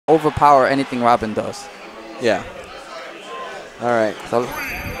overpower anything Robin does. Yeah. All right. So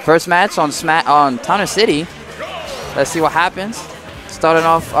first match on Town City. Let's see what happens. Starting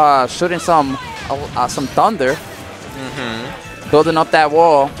off shooting some thunder. Building up that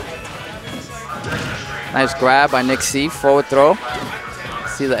wall. Nice grab by NickC. Forward throw.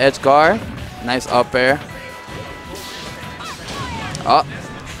 See the edge guard. Nice up air. Oh,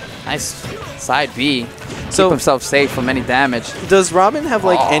 nice side B. So keep himself safe from any damage. Does Robin have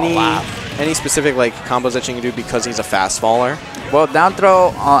like any specific like combos that you can do because he's a fast faller? Well, down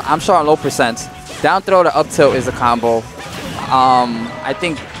throw, I'm sure on low percents. Down throw to up tilt is a combo. I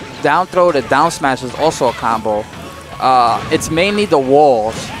think down throw to down smash is also a combo. It's mainly the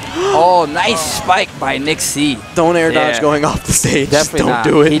walls. Oh, nice spike by NickC. Don't air dodge going off the stage. Definitely don't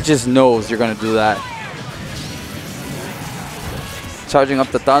do it. He just knows you're going to do that. Charging up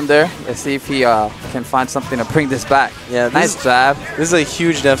the thunder. Let's see if he can find something to bring this back. Yeah, nice jab. This is a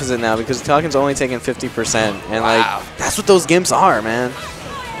huge deficit now because Falcon's only taking 50%. And like, that's what those gimps are, man.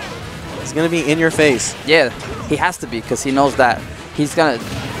 It's going to be in your face. Yeah, he has to be because he knows that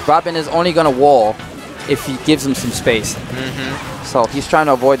Robin is only going to wall if he gives him some space. So he's trying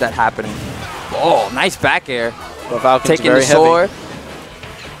to avoid that happening. Oh, nice back air. Taking the sword.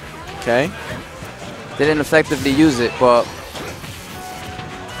 Okay. Didn't effectively use it, but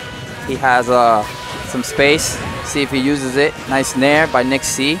he has some space. See if he uses it. Nice nair by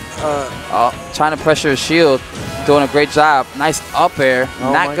NickC. Trying to pressure his shield. Doing a great job. Nice up air.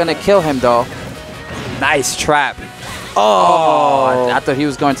 Not going to kill him, though. Nice trap. Oh, I thought he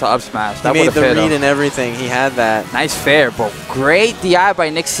was going to up smash. That he made the read and everything. He had that. Nice fair, but great DI by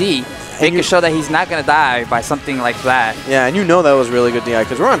NickC. Making sure that he's not going to die by something like that. Yeah, and you know that was really good DI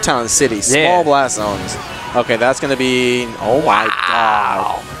because we're on Town City. Small blast zones. Okay, that's going to be... Oh, my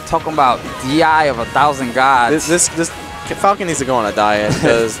God. Talking about DI of 1,000 gods. This Falcon needs to go on a diet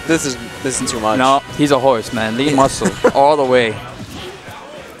because this is too much. No, he's a horse, man. Lean muscle all the way.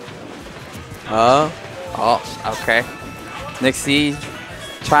 Oh, okay. NickC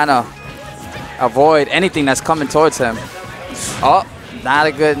trying to avoid anything that's coming towards him. Oh, not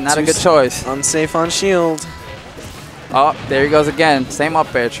a good choice. Unsafe on shield. Oh, there he goes again. Same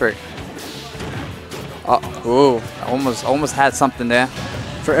up air trick. Oh, almost had something there.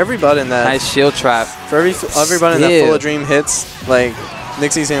 For every button that nice shield trap. For every button that Fullofdream hits, like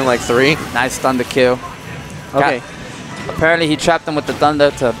NickC's hitting like 3. Nice thunder kill. Okay. Apparently he trapped him with the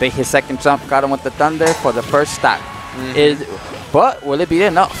thunder to bait his second jump. Got him with the thunder for the first stock. But will it be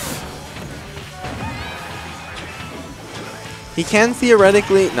enough? He can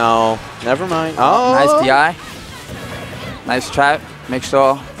theoretically. No, never mind. Oh, nice DI. Nice trap. Make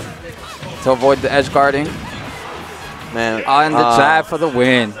sure to avoid the edge guarding. Man. And the jab for the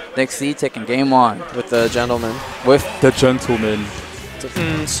win. NickC taking game on. With the gentleman. With the gentleman.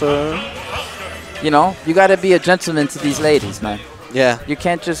 Sir. You know, you got to be a gentleman to these ladies, man. Yeah. You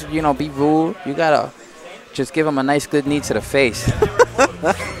can't just, be rude. You got to just give them a nice good knee to the face.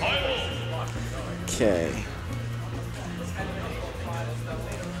 Okay.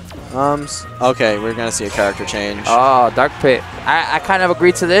 Okay, we're going to see a character change. Oh, Dark Pit. I kind of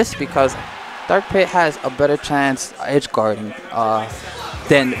agree to this because Dark Pit has a better chance edge guarding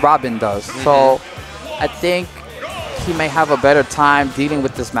than Robin does. So I think he may have a better time dealing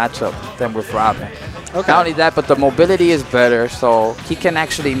with this matchup than with Robin. Okay. Not only that, but the mobility is better, so he can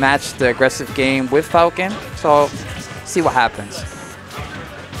actually match the aggressive game with Falcon. So see what happens.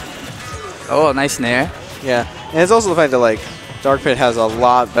 Oh, nice nair. Yeah, and it's also the fact that like Dark Pit has a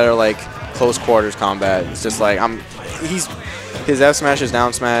lot better like close quarters combat. It's just like his F smash, his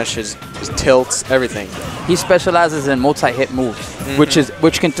down smash, his tilts, everything. He specializes in multi-hit moves,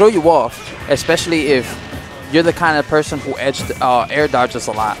 which can throw you off, especially if you're the kind of person who air dodges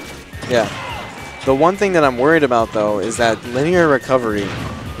a lot. Yeah. The one thing that I'm worried about, though, is that linear recovery.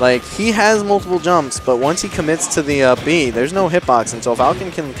 Like, he has multiple jumps, but once he commits to the B, there's no hitbox. And so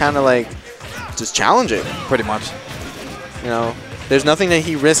Falcon can kind of, like, just challenge it. Pretty much. You know, there's nothing that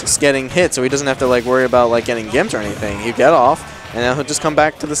he risks getting hit, so he doesn't have to, like, worry about, like, getting gimped or anything. He'll get off, and then he'll just come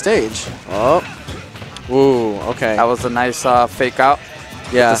back to the stage. Oh. Ooh, okay. That was a nice fake out.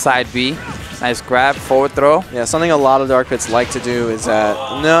 Yeah. The side B. Nice grab, forward throw. Yeah, something a lot of Dark Pits like to do is that...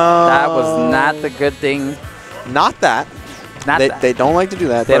 No. That was not the good thing. Not that. They don't like to do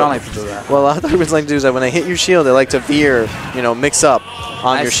that. They don't like to do that. Well, a lot of Dark Pits like to do is that when they hit your shield, they like to veer, mix up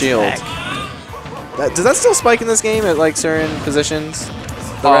on your shield. Does that still spike in this game at like certain positions?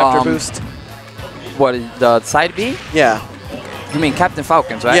 The Raptor boost? What, the side B? Yeah. You mean Captain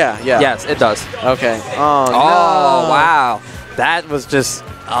Falcons, right? Yeah. Yes, it does. Okay. Oh, no. Wow. That was just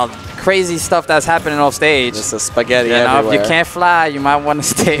crazy stuff that's happening off stage. Just a spaghetti You know, everywhere. if you can't fly, you might want to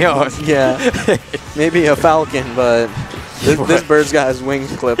stay on. Yeah, maybe a falcon, but this bird's got his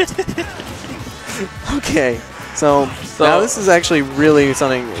wings clipped. Okay, so now this is actually really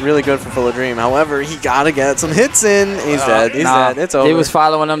something really good for Fullofdream. However, he gotta get some hits in. He's dead. He's dead. It's over. He was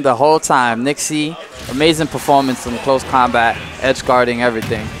following him the whole time. NickC, amazing performance in close combat, edge guarding,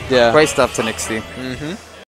 everything. Yeah. Great stuff to NickC. Mm-hmm.